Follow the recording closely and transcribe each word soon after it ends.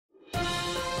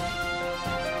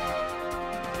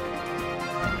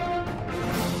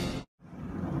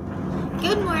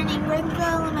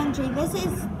country. This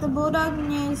is the Bulldog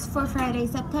News for Friday,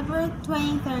 September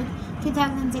 23rd,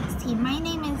 2016. My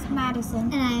name is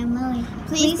Madison. And I am Lily.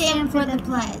 Please stand for the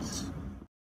pledge.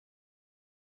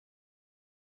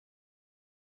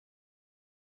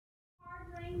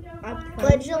 I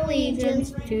pledge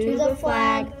allegiance to the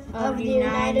flag of the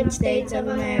United States of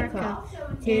America,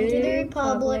 to the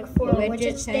republic for which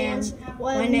it stands,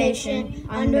 one nation,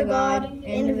 under God,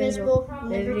 indivisible,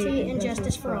 liberty and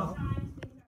justice for all.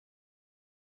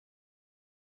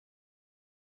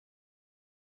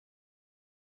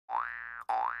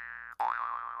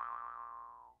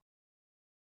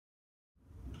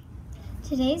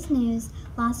 Today's news: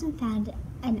 Lawson found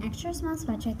an extra small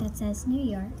sweatshirt that says New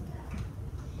York,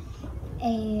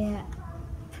 a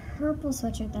purple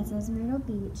sweatshirt that says Myrtle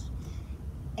Beach,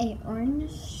 a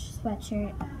orange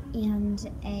sweatshirt, and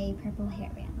a purple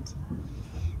hairband.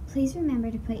 Please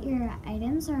remember to put your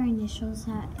items or initials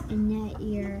in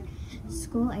your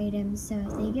school items so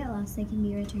if they get lost, they can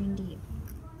be returned to you.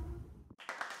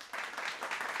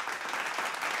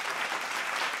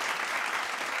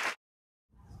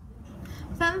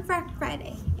 Fun Fact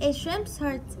Friday: a shrimp's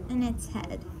heart in its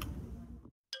head.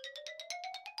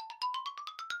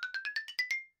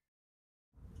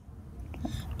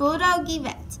 Bulldog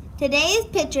event. Today is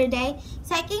picture day.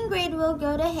 Second grade will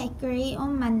go to Hickory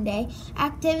on Monday.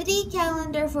 Activity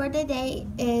calendar for today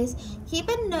is keep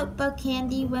a notebook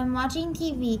handy when watching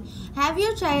TV. Have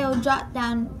your child jot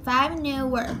down 5 new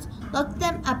words. Look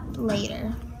them up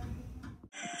later.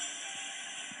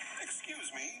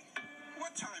 Excuse me,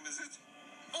 what time is it?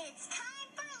 It's time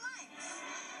for lunch.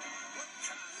 What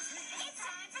time is it? It's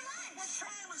time for lunch. What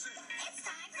time is it? It's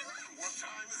time for lunch. What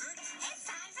time is it? It's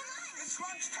time for lunch. It's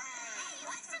lunchtime. Hey,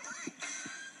 what's for lunch?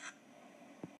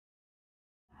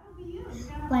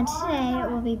 Lunch today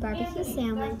will be barbecue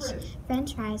sandwich,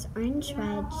 french fries, orange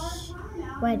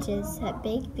wedges,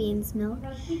 baked beans, milk.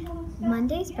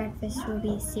 Monday's breakfast will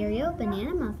be cereal,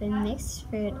 banana muffin, mixed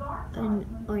fruit, and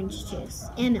orange juice,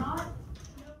 and milk.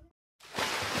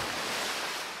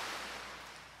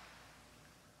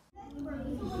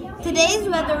 Today's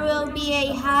weather will be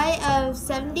a high of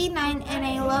 79 and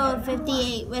a low of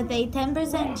 58 with a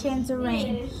 10% chance of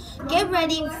rain. Get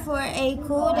ready for a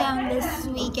cool down this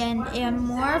weekend and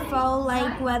more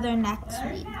fall-like weather next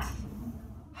week.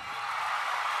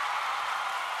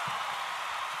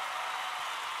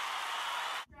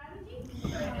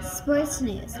 Sports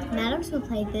news. Maddox will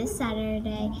play this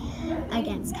Saturday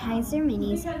against Kaiser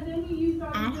Minis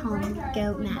at home.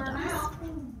 Go Maddox.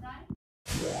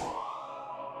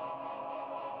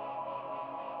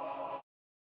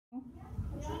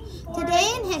 Today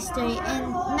in history,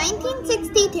 in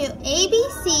 1962,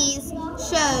 ABC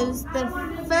shows the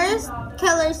first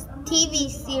color TV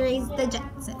series, The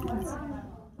Jetsons.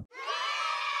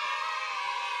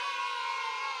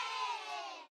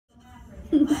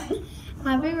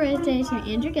 Happy birthday to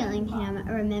Andrew Gillingham.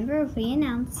 Remember, if we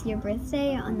announce your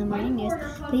birthday on the morning news,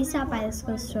 please stop by the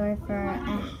school store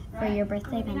for your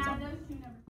birthday pencil.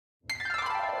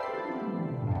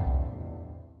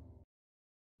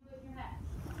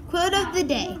 Quote of the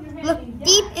day: look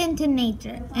deep into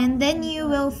nature, and then you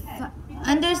will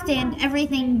understand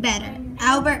everything better.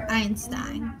 Albert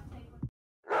Einstein.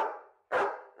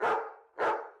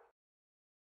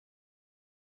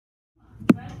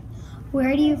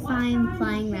 Where do you find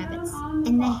flying rabbits?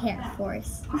 In the Air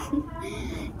Force.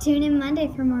 Tune in Monday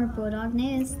for more Bulldog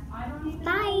news.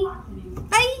 Bye!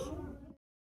 Bye!